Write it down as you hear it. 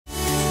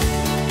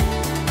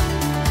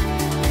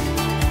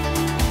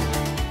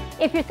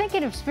If you're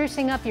thinking of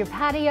sprucing up your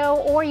patio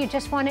or you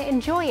just want to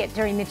enjoy it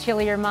during the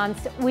chillier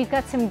months, we've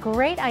got some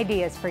great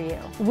ideas for you.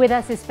 With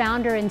us is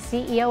founder and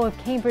CEO of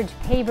Cambridge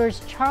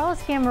Pavers,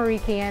 Charles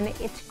Gamarikian.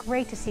 It's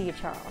great to see you,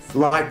 Charles.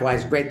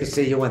 Likewise, great to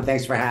see you, and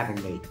thanks for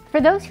having me.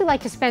 For those who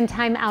like to spend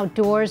time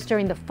outdoors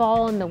during the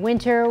fall and the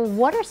winter,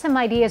 what are some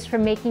ideas for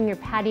making your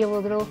patio a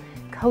little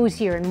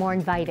cozier and more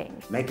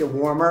inviting? Make it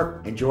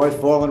warmer, enjoy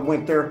fall and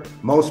winter.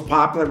 Most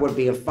popular would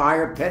be a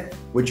fire pit,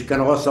 which you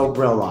can also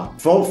grill on.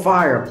 Full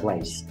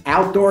fireplace,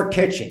 outdoor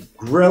kitchen,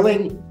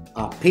 grilling,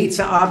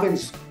 pizza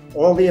ovens,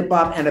 all the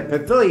above, and a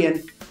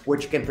pavilion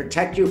which can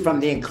protect you from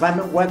the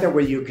inclement weather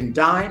where you can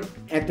dine,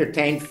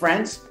 entertain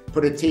friends,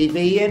 put a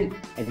TV in,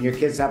 and your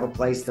kids have a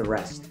place to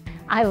rest.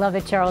 I love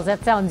it, Charles.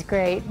 That sounds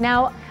great.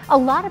 Now, a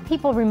lot of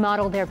people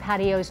remodel their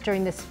patios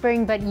during the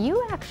spring, but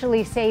you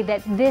actually say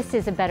that this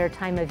is a better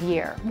time of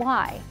year.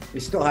 Why? We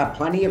still have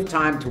plenty of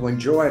time to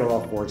enjoy it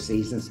all 4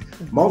 seasons.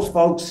 Most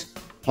folks,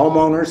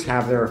 homeowners,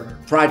 have their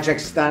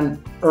projects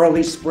done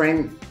early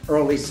spring,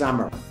 early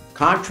summer.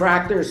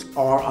 Contractors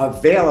are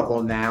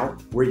available now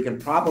where you can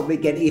probably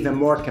get even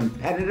more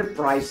competitive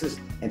prices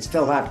and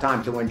still have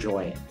time to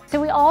enjoy it.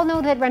 So we all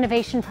know that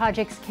renovation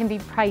projects can be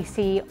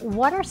pricey.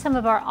 What are some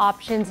of our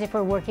options if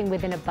we're working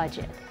within a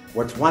budget?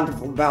 What's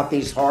wonderful about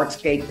these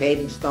hardscape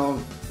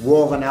Pavingstone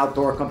wall and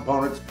outdoor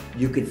components,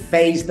 you can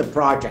phase the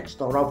project.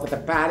 Start off with the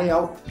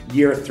patio,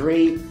 year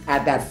 3,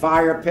 add that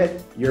fire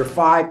pit, year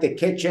 5, the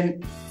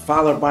kitchen,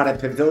 followed by the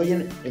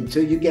pavilion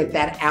until you get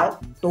that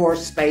outdoor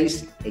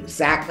space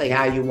exactly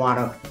how you want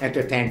to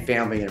entertain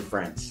family and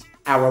friends.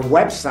 Our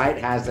website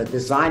has a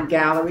design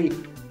gallery,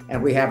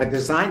 and we have a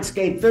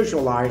Designscape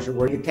visualizer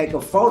where you take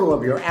a photo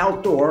of your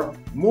outdoor,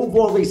 move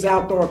all these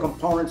outdoor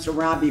components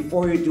around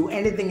before you do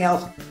anything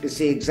else to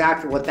see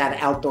exactly what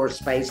that outdoor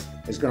space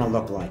is going to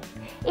look like.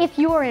 If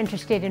you're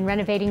interested in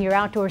renovating your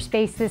outdoor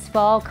space this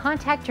fall,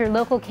 contact your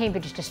local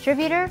Cambridge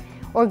distributor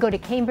or go to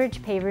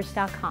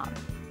cambridgepavers.com.